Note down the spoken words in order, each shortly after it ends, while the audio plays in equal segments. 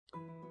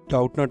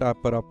Doubtnut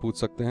app पर आप पूछ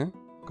सकते हैं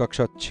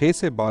कक्षा 6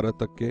 से 12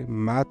 तक के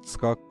मैथ्स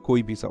का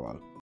कोई भी सवाल।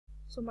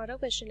 सो हमारा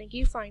क्वेश्चन है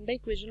कि find the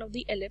equation of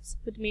the ellipse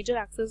with major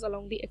axis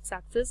along the x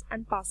axis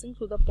and passing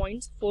through the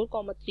points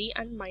 4,3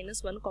 and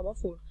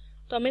 -1,4।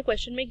 तो हमें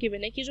क्वेश्चन में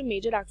गिवन है कि जो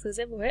मेजर एक्सिस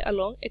है वो है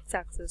अलोंग एक्स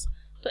एक्सिस।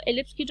 तो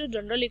एलिप्स की जो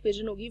जनरल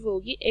इक्वेशन होगी वो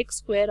होगी x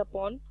square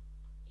upon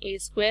a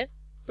square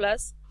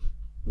plus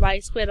y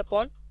square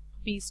upon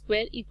b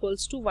square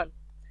equals to 1।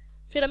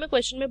 फिर हमें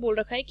क्वेश्चन में बोल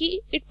रखा है कि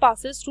इट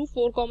पासेस थ्रू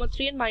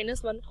 4,3 एंड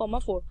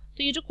 -1,4।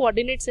 तो ये जो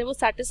कोऑर्डिनेट्स है वो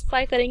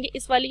सेटिस्फाई करेंगे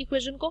इस वाली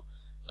इक्वेशन को।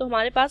 तो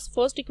हमारे पास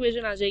फर्स्ट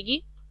इक्वेशन आ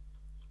जाएगी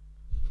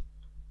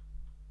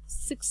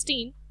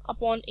 16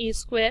 upon a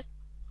square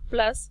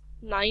plus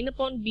 9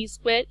 upon b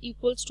square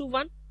equals to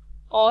 1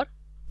 और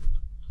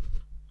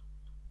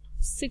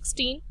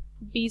 16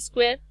 b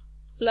square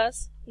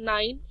plus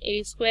 9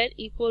 a square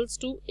equals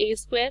to a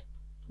square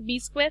b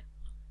square.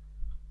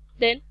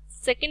 Then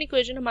second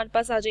equation हमारे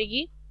पास आ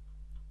जाएगी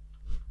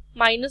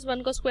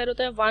 -1 का स्क्वायर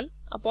होता है 1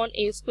 अपॉन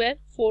a स्क्वायर,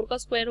 4 का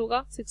स्क्वायर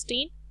होगा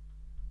 16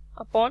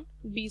 upon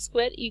b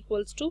square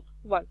equals to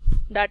 1,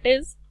 that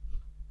is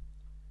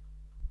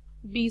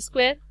b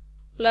square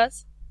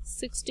plus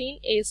 16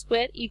 a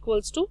square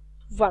equals to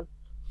 1,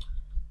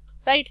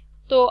 right.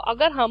 तो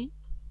अगर हम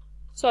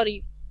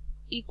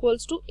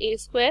equals to a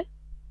square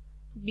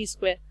b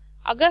square,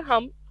 अगर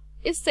हम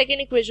इस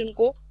सेकेंड इक्वेशन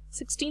को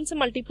 16 से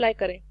मल्टीप्लाई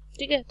करें,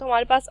 ठीक है, तो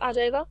हमारे पास आ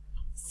जाएगा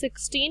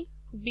 16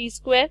 b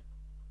square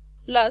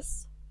plus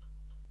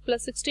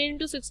 16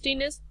 into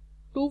 16 is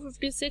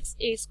 256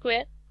 a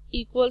square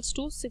equals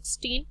to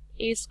 16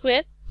 a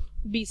square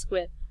b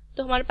square.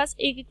 तो हमारे पास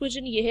एक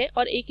इक्वेशन ये है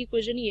और एक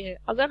इक्वेशन ये है।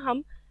 अगर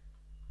हम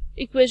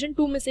इक्वेशन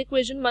 2 में से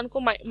इक्वेशन 1 को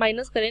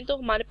माइनस करें तो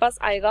हमारे पास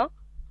आएगा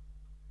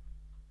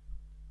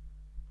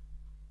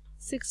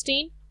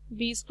 16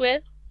 b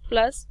square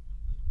plus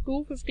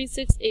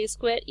 256 a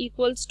square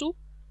equals to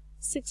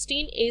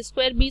 16 a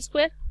square b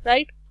square,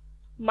 right,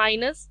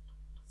 minus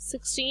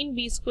 16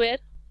 b square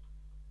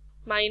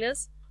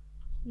minus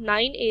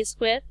 9 a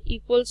square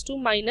equals to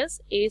minus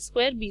a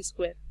square b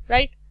square,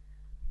 right.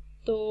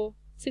 तो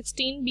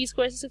 16 b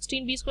स्क्वायर से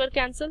 16 b square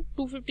cancel,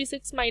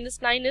 256 minus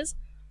 9 is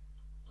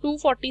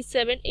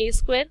 247 a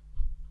square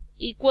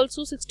equals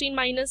to 16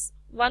 minus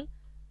 1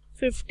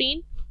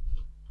 15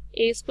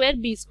 a square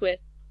b square,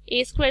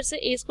 a square से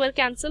a square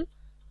cancel,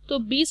 तो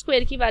b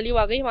square की value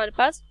आ गई हमारे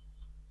पास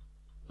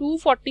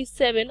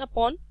 247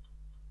 upon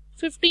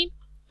 15,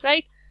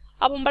 right.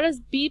 अब हमारे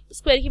पास b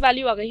square की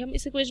वैल्यू आ गई, हम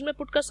इस इक्वेशन में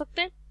पुट कर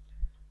सकते हैं।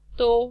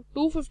 तो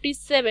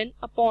 257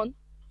 upon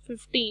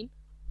 15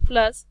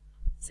 plus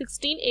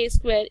 16 a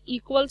square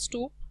equals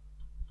to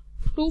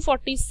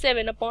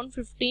 247 upon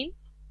 15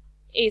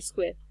 a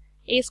square.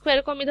 a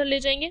square को हम इधर ले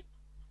जाएंगे,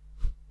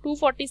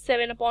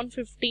 247 upon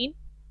 15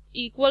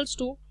 equals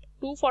to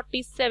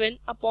 247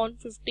 upon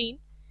 15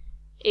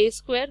 a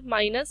square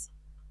minus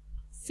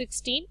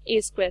 16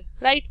 a square,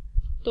 right.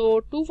 तो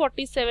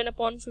 247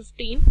 upon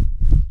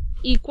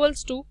 15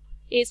 equals to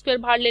a square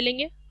बाहर ले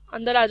लेंगे,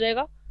 अंदर आ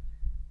जाएगा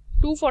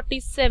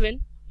 247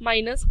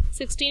 minus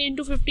 16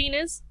 into 15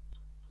 is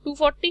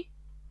 240,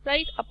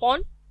 right,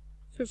 upon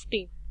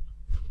 15,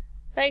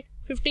 right.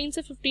 15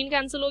 से 15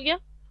 कैंसिल हो गया,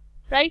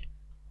 राइट।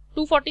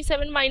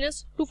 247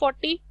 माइनस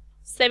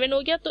 247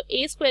 हो गया, तो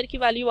a स्क्वायर की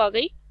वैल्यू आ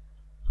गई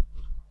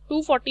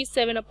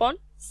 247 अपॉन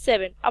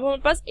 7। अब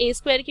हमारे पास a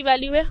स्क्वायर की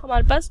वैल्यू है,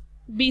 हमारे पास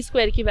b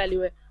स्क्वायर की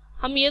वैल्यू है।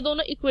 हम ये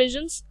दोनों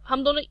इक्वेशंस,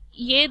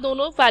 ये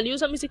दोनों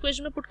वैल्यूज हम इस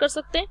इक्वेशन में पुट कर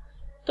सकते हैं।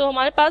 तो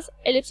हमारे पास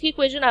एलिप्स की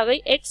इक्वेशन आ गई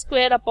x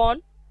square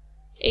upon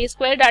a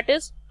square, that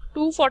is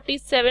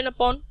 247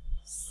 upon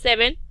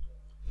 7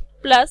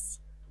 plus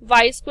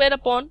y square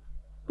upon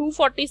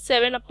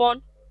 247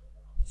 upon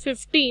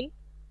 15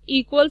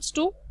 equals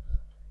to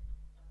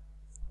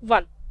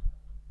 1।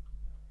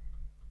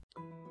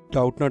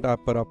 Doubtnut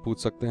app पर आप पूछ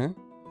सकते हैं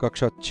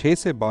कक्षा 6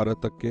 से 12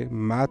 तक के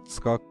मैथ्स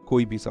का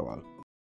कोई भी सवाल।